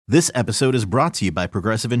This episode is brought to you by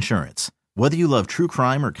Progressive Insurance. Whether you love true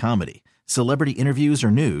crime or comedy, celebrity interviews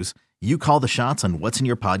or news, you call the shots on what's in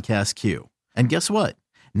your podcast queue. And guess what?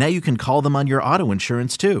 Now you can call them on your auto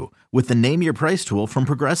insurance too with the Name Your Price tool from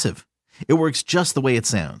Progressive. It works just the way it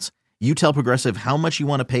sounds. You tell Progressive how much you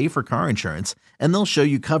want to pay for car insurance, and they'll show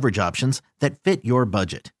you coverage options that fit your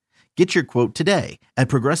budget. Get your quote today at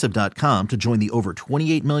Progressive.com to join the over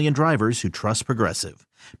 28 million drivers who trust Progressive.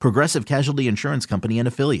 Progressive Casualty Insurance Company and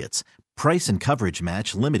Affiliates. Price and coverage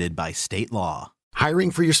match limited by state law. Hiring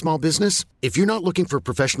for your small business? If you're not looking for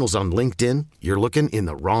professionals on LinkedIn, you're looking in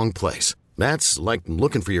the wrong place. That's like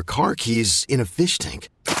looking for your car keys in a fish tank.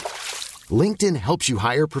 LinkedIn helps you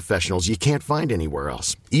hire professionals you can't find anywhere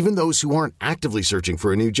else, even those who aren't actively searching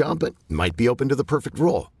for a new job but might be open to the perfect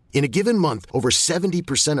role. In a given month, over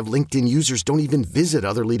 70% of LinkedIn users don't even visit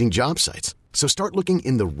other leading job sites. So start looking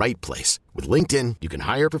in the right place. With LinkedIn, you can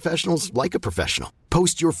hire professionals like a professional.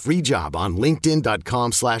 Post your free job on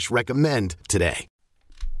linkedin.com/recommend today.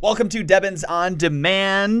 Welcome to Debbins On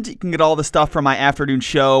Demand. You can get all the stuff from my afternoon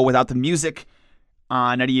show without the music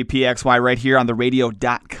on WPXY right here on the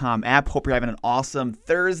radio.com app. Hope you're having an awesome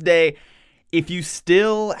Thursday. If you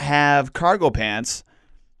still have cargo pants,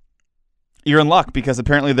 you're in luck because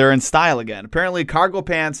apparently they're in style again. Apparently cargo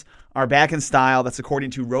pants are back in style. That's according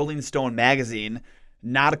to Rolling Stone magazine,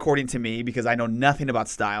 not according to me because I know nothing about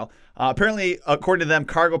style. Apparently, according to them,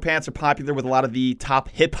 cargo pants are popular with a lot of the top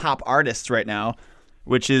hip-hop artists right now,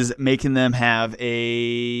 which is making them have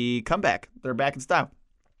a comeback. They're back in style.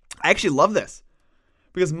 I actually love this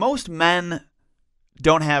because most men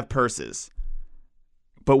don't have purses,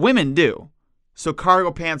 but women do. So cargo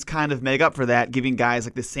pants kind of make up for that, giving guys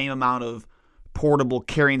like the same amount of portable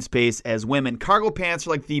carrying space as women. Cargo pants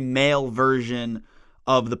are like the male version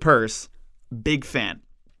of the purse. Big fan.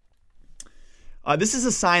 This is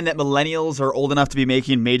a sign that millennials are old enough to be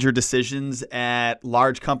making major decisions at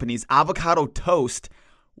large companies. Avocado toast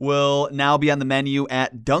will now be on the menu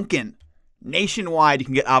at Dunkin'. Nationwide, you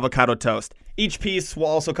can get avocado toast. Each piece will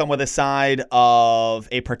also come with a side of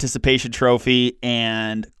a participation trophy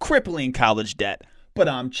and crippling college debt.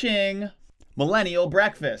 Ching. Millennial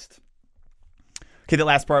breakfast. Okay, that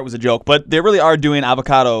last part was a joke, but they really are doing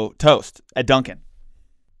avocado toast at Dunkin'.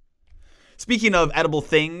 Speaking of edible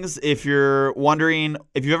things, if you've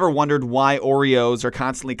ever wondered why Oreos are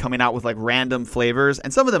constantly coming out with like random flavors,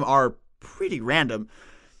 and some of them are pretty random,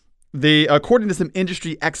 according to some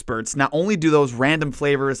industry experts, not only do those random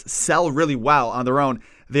flavors sell really well on their own,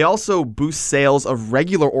 they also boost sales of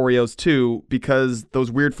regular Oreos too, because those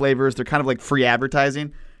weird flavors, they're kind of like free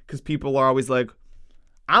advertising, because people are always like,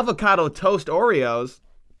 avocado toast Oreos,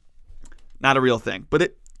 not a real thing,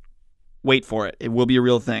 but wait for it. It will be a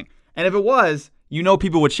real thing. And if it was,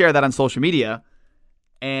 people would share that on social media.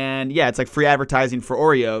 And yeah, it's like free advertising for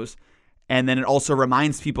Oreos. And then it also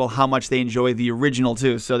reminds people how much they enjoy the original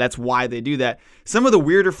too. So that's why they do that. Some of the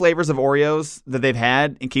weirder flavors of Oreos that they've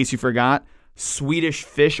had, in case you forgot, Swedish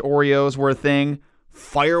fish Oreos were a thing.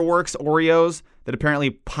 Fireworks Oreos that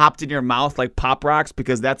apparently popped in your mouth like Pop Rocks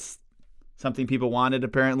because that's something people wanted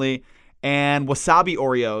apparently. And wasabi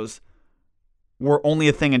Oreos were only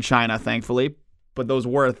a thing in China, thankfully, but those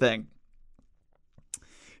were a thing.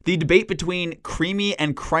 The debate between creamy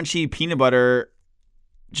and crunchy peanut butter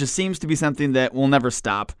just seems to be something that will never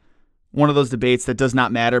stop. One of those debates that does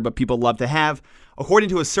not matter, but people love to have. According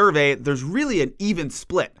to a survey, there's really an even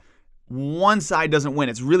split. One side doesn't win.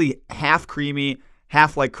 It's really half creamy,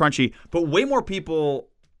 half like crunchy, but way more people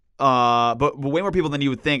than you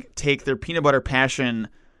would think take their peanut butter passion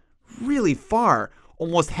really far.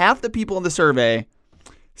 Almost half the people in the survey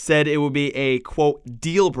said it would be a, quote,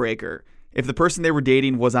 deal breaker if the person they were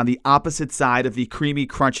dating was on the opposite side of the creamy,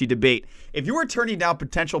 crunchy debate. If you were turning down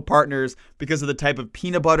potential partners because of the type of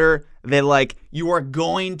peanut butter they like, you are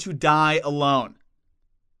going to die alone.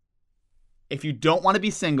 If you don't want to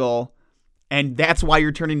be single, and that's why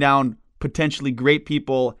you're turning down potentially great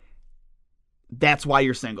people, that's why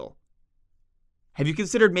you're single. Have you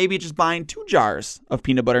considered maybe just buying 2 jars of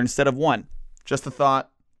peanut butter instead of 1? Just a thought.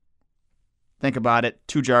 Think about it.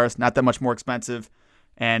 2 jars, not that much more expensive,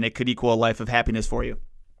 and it could equal a life of happiness for you.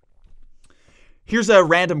 Here's a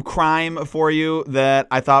random crime for you that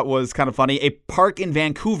I thought was kind of funny. A park in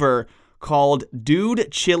Vancouver called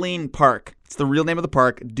Dude Chilling Park. It's the real name of the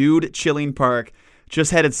park, Dude Chilling Park.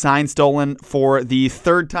 Just had its sign stolen for the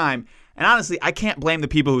 3rd time. And honestly, I can't blame the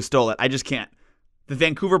people who stole it. I just can't. The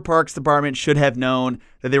Vancouver Parks Department should have known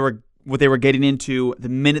that what they were getting into the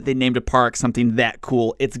minute they named a park something that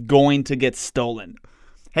cool. It's going to get stolen.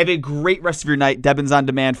 Have a great rest of your night. Debbins On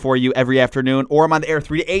Demand for you every afternoon, or I'm on the air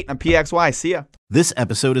 3 to 8 on PXY. See ya. This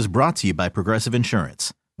episode is brought to you by Progressive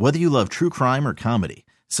Insurance. Whether you love true crime or comedy,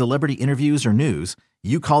 celebrity interviews or news,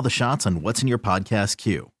 you call the shots on what's in your podcast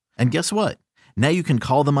queue. And guess what? Now you can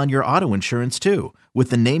call them on your auto insurance too with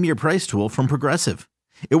the Name Your Price tool from Progressive.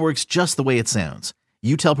 It works just the way it sounds.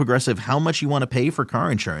 You tell Progressive how much you want to pay for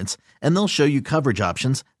car insurance, and they'll show you coverage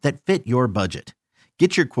options that fit your budget.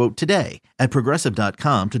 Get your quote today at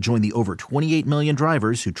Progressive.com to join the over 28 million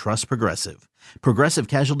drivers who trust Progressive. Progressive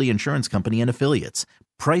Casualty Insurance Company and Affiliates.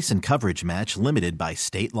 Price and coverage match limited by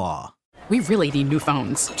state law. We really need new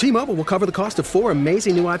phones. T-Mobile will cover the cost of 4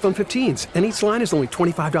 amazing new iPhone 15s, and each line is only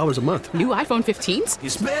 $25 a month. New iPhone 15s?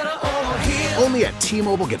 It's better over here. Only at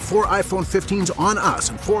T-Mobile, get 4 iPhone 15s on us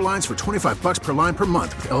and 4 lines for $25 per line per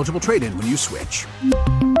month with eligible trade-in when you switch.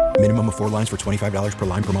 Minimum of 4 lines for $25 per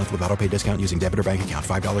line per month with autopay discount using debit or bank account.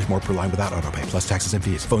 $5 more per line without autopay, plus taxes and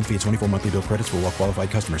fees. Phone fee at 24 monthly bill credits for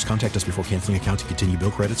well-qualified customers. Contact us before canceling account to continue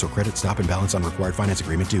bill credits or credit stop and balance on required finance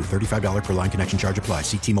agreement due. $35 per line connection charge applies.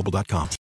 See T-Mobile.com.